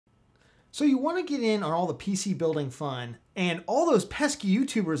So you want to get in on all the PC building fun, and all those pesky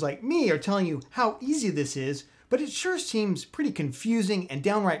YouTubers like me are telling you how easy this is, but it sure seems pretty confusing and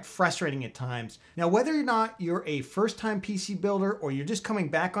downright frustrating at times. Now, whether or not you're a first-time PC builder or you're just coming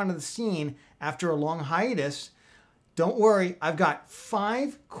back onto the scene after a long hiatus, don't worry, I've got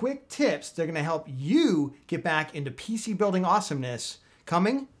 5 quick tips that are going to help you get back into PC building awesomeness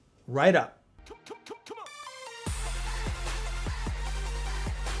coming right up.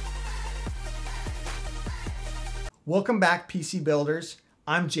 Welcome back, PC builders.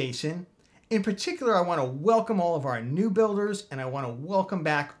 I'm Jason. In particular, I want to welcome all of our new builders, and I want to welcome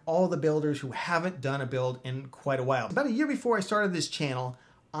back all the builders who haven't done a build in quite a while. About a year before I started this channel,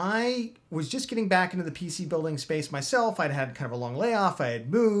 I was just getting back into the PC building space myself. I'd had kind of a long layoff, I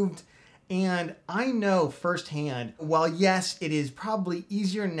had moved, and I know firsthand, while yes, it is probably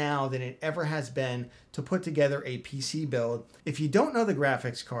easier now than it ever has been to put together a PC build, if you don't know the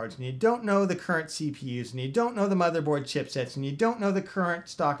graphics cards, and you don't know the current CPUs, and you don't know the motherboard chipsets, and you don't know the current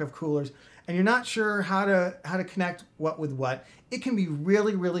stock of coolers, and you're not sure how to connect what with what, it can be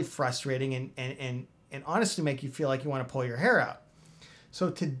really, really frustrating and honestly make you feel like you want to pull your hair out. So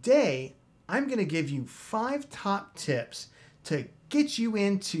today, I'm going to give you 5 top tips to get you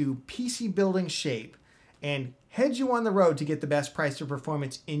into PC building shape and head you on the road to get the best price to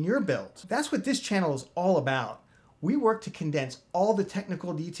performance in your builds. That's what this channel is all about. We work to condense all the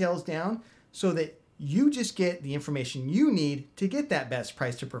technical details down so that you just get the information you need to get that best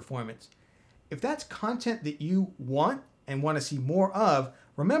price to performance. If that's content that you want and want to see more of,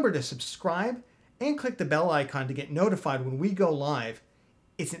 remember to subscribe and click the bell icon to get notified when we go live.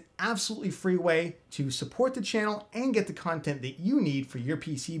 It's an absolutely free way to support the channel and get the content that you need for your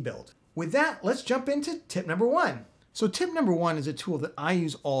PC build. With that, let's jump into tip number 1. So tip number 1 is a tool that I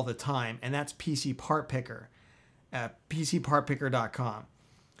use all the time, and that's PC Part Picker at PCPartPicker.com.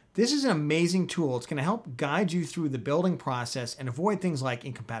 This is an amazing tool. It's going to help guide you through the building process and avoid things like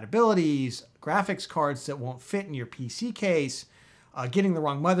incompatibilities, graphics cards that won't fit in your PC case, getting the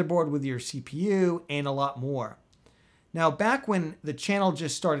wrong motherboard with your CPU, and a lot more. Now, back when the channel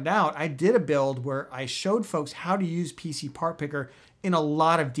just started out, I did a build where I showed folks how to use PC Part Picker in a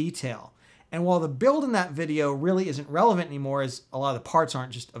lot of detail. And while the build in that video really isn't relevant anymore, as a lot of the parts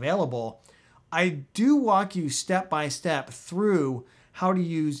aren't just available, I do walk you step by step through how to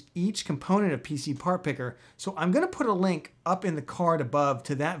use each component of PC Part Picker. So I'm going to put a link up in the card above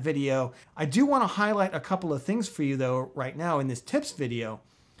to that video. I do want to highlight a couple of things for you though right now in this tips video.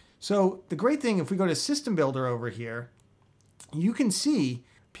 So the great thing, if we go to System Builder over here, you can see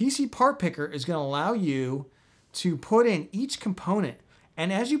PC Part Picker is going to allow you to put in each component.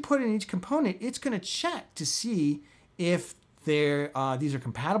 And as you put in each component, it's going to check to see if these are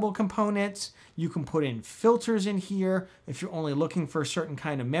compatible components. You can put in filters in here if you're only looking for a certain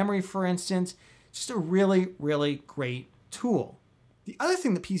kind of memory, for instance. Just a really, really great tool. The other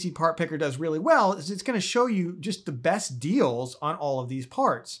thing that PC Part Picker does really well is it's going to show you just the best deals on all of these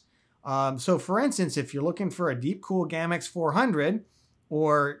parts. So for instance, if you're looking for a Deepcool GAMX 400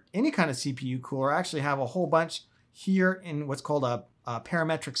 or any kind of CPU cooler, I actually have a whole bunch here in what's called a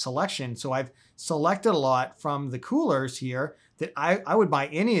parametric selection. So I've selected a lot from the coolers here that I would buy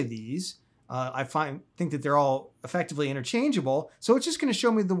any of these. I think that they're all effectively interchangeable. So it's just going to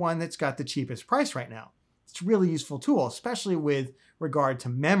show me the one that's got the cheapest price right now. It's a really useful tool, especially with regard to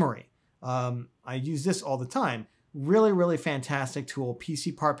memory. I use this all the time. Really, really fantastic tool,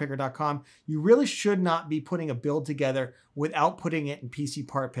 PCPartPicker.com. You really should not be putting a build together without putting it in PC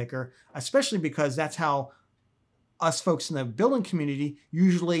Part Picker, especially because that's how us folks in the building community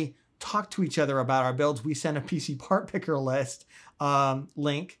usually talk to each other about our builds. We send a PC Part Picker list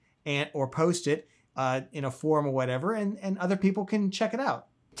link or post it in a forum or whatever, and other people can check it out.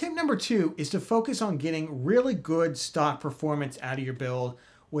 Tip number 2 is to focus on getting really good stock performance out of your build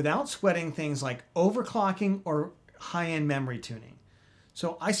without sweating things like overclocking or high-end memory tuning.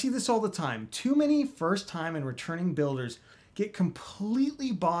 So I see this all the time. Too many first-time and returning builders get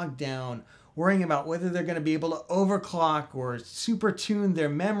completely bogged down worrying about whether they're going to be able to overclock or super tune their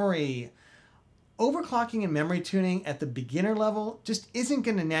memory. Overclocking and memory tuning at the beginner level just isn't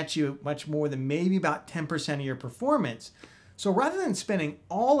going to net you much more than maybe about 10% of your performance. So rather than spending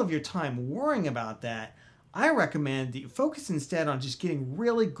all of your time worrying about that, I recommend that you focus instead on just getting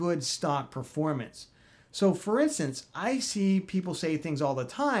really good stock performance. So for instance, I see people say things all the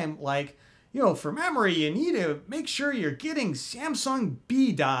time like, you know, for memory, you need to make sure you're getting Samsung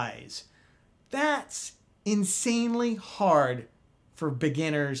B dies. That's insanely hard for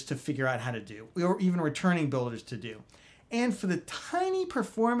beginners to figure out how to do, or even returning builders to do. And for the tiny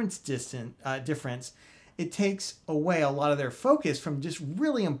performance difference, it takes away a lot of their focus from just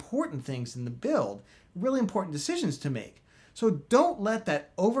really important things in the build, really important decisions to make. So don't let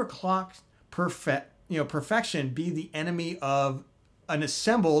that overclocked perfection be the enemy of an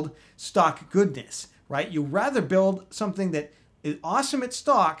assembled stock goodness, right? You'd rather build something that is awesome at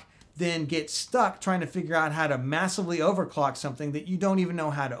stock than get stuck trying to figure out how to massively overclock something that you don't even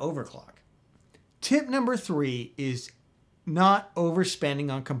know how to overclock. Tip number 3 is not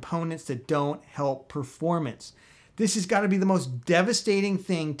overspending on components that don't help performance. This has got to be the most devastating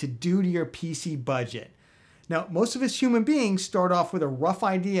thing to do to your PC budget. Now, most of us human beings start off with a rough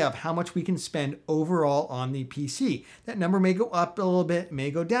idea of how much we can spend overall on the PC. That number may go up a little bit,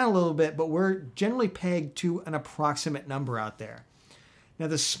 may go down a little bit, but we're generally pegged to an approximate number out there. Now,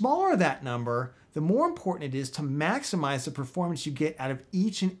 the smaller that number, the more important it is to maximize the performance you get out of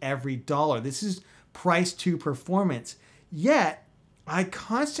each and every dollar. This is price to performance. Yet, I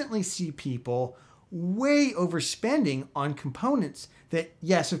constantly see people way overspending on components that,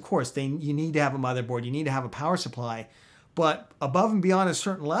 yes, of course, you need to have a motherboard, you need to have a power supply, but above and beyond a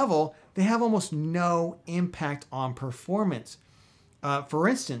certain level, they have almost no impact on performance. For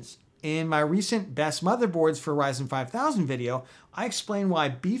instance, in my recent Best Motherboards for Ryzen 5000 video, I explained why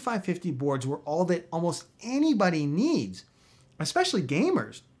B550 boards were all that almost anybody needs, especially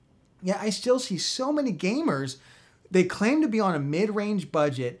gamers. Yeah, I still see so many gamers, they claim to be on a mid-range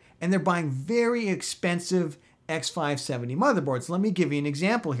budget and they're buying very expensive X570 motherboards. Let me give you an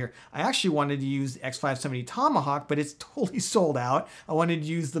example here. I actually wanted to use the X570 Tomahawk, but it's totally sold out. I wanted to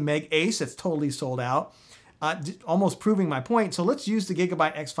use the Meg Ace, that's totally sold out. Almost proving my point. So let's use the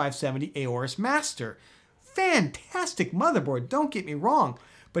Gigabyte X570 Aorus Master. Fantastic motherboard, don't get me wrong.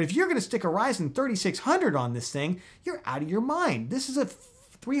 But if you're going to stick a Ryzen 3600 on this thing, you're out of your mind. This is a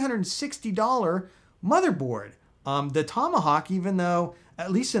 $360 motherboard. The Tomahawk, even though,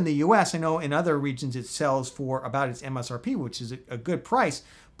 at least in the US, I know in other regions it sells for about its MSRP, which is a good price.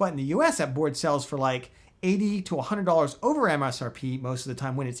 But in the US, that board sells for like $80 to $100 over MSRP most of the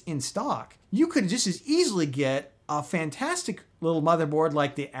time when it's in stock. You could just as easily get a fantastic little motherboard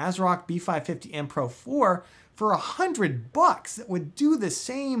like the ASRock B550 M Pro 4 for $100 that would do the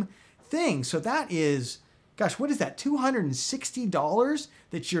same thing. So that is, gosh, what is that? $260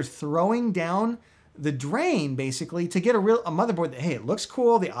 that you're throwing down the drain basically to get a motherboard that, hey, it looks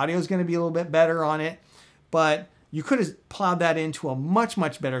cool, the audio is going to be a little bit better on it, but you could have plowed that into a much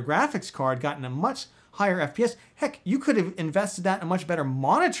better graphics card, gotten a much higher FPS. Heck, you could have invested that in a much better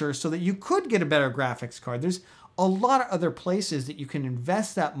monitor so that you could get a better graphics card. There's a lot of other places that you can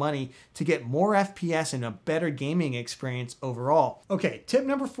invest that money to get more FPS and a better gaming experience overall. Okay, tip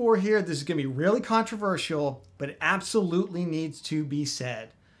number 4 here. This is going to be really controversial, but it absolutely needs to be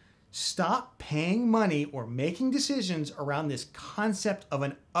said. Stop paying money or making decisions around this concept of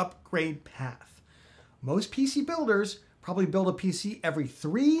an upgrade path. Most PC builders probably build a PC every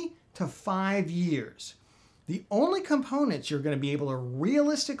 3 to 5 years. The only components you're going to be able to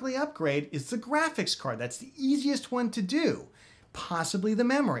realistically upgrade is the graphics card. That's the easiest one to do, possibly the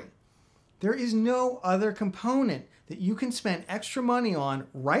memory. There is no other component that you can spend extra money on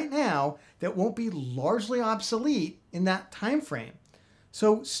right now that won't be largely obsolete in that time frame.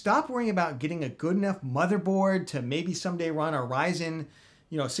 So stop worrying about getting a good enough motherboard to maybe someday run a Ryzen,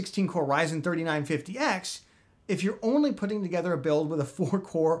 16-core Ryzen 3950X if you're only putting together a build with a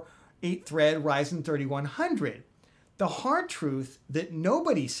 4-core, 8-thread Ryzen 3100. The hard truth that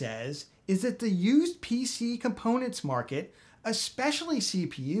nobody says is that the used PC components market, especially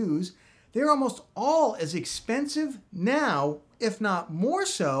CPUs, they're almost all as expensive now, if not more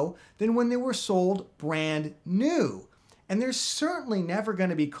so, than when they were sold brand new. And they're certainly never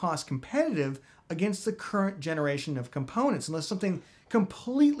going to be cost competitive against the current generation of components unless something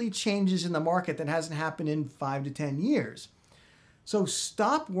completely changes in the market that hasn't happened in 5 to 10 years. So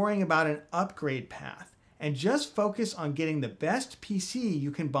stop worrying about an upgrade path and just focus on getting the best PC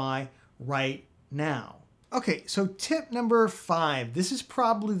you can buy right now. Okay, so tip number 5. This is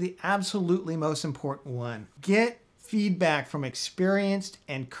probably the absolutely most important one. Get feedback from experienced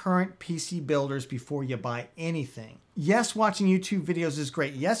and current PC builders before you buy anything. Yes, watching YouTube videos is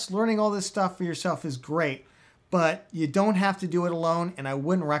great. Yes, learning all this stuff for yourself is great, but you don't have to do it alone, and I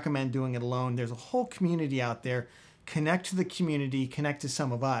wouldn't recommend doing it alone. There's a whole community out there. Connect to the community, connect to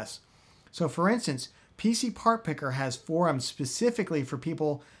some of us. So for instance, PC Part Picker has forums specifically for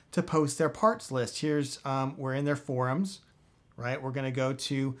people to post their parts list. Here's, we're in their forums, right? We're gonna go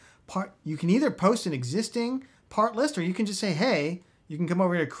to part, you can either post an existing part list or you can just say, hey, you can come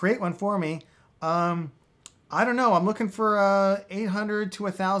over here to create one for me. I don't know, I'm looking for a $800 to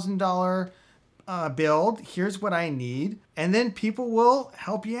 $1,000 build. Here's what I need. And then people will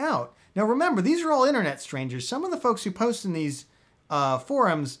help you out. Now remember, these are all internet strangers. Some of the folks who post in these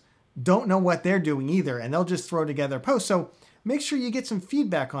forums don't know what they're doing either, and they'll just throw together posts. So make sure you get some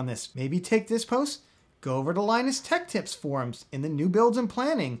feedback on this. Maybe take this post, go over to Linus Tech Tips forums in the new builds and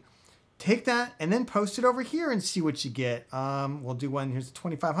planning. Take that and then post it over here and see what you get. We'll do one. Here's a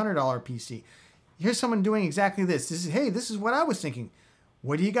 $2,500 PC. Here's someone doing exactly this. Hey, this is what I was thinking.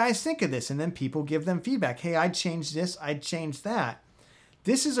 What do you guys think of this? And then people give them feedback. Hey, I'd change this. I'd change that.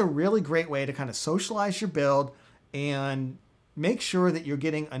 This is a really great way to kind of socialize your build and make sure that you're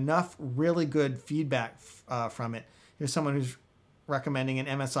getting enough really good feedback from it. Here's someone who's recommending an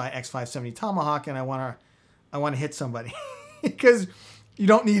MSI X570 Tomahawk, and I want to hit somebody because you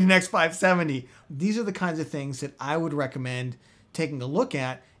don't need an X570. These are the kinds of things that I would recommend taking a look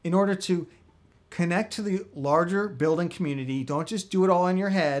at in order to connect to the larger building community. Don't just do it all in your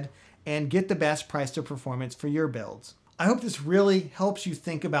head, and get the best price to performance for your builds. I hope this really helps you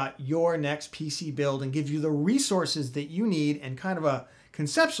think about your next PC build and gives you the resources that you need and kind of a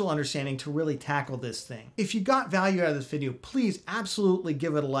conceptual understanding to really tackle this thing. If you got value out of this video, please absolutely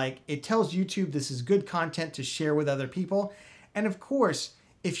give it a like. It tells YouTube this is good content to share with other people. And of course,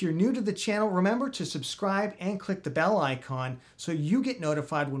 if you're new to the channel, remember to subscribe and click the bell icon so you get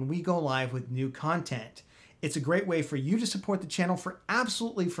notified when we go live with new content. It's a great way for you to support the channel for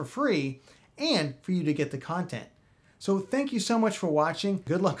absolutely for free and for you to get the content. So thank you so much for watching.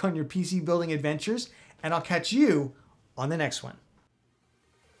 Good luck on your PC building adventures, and I'll catch you on the next one.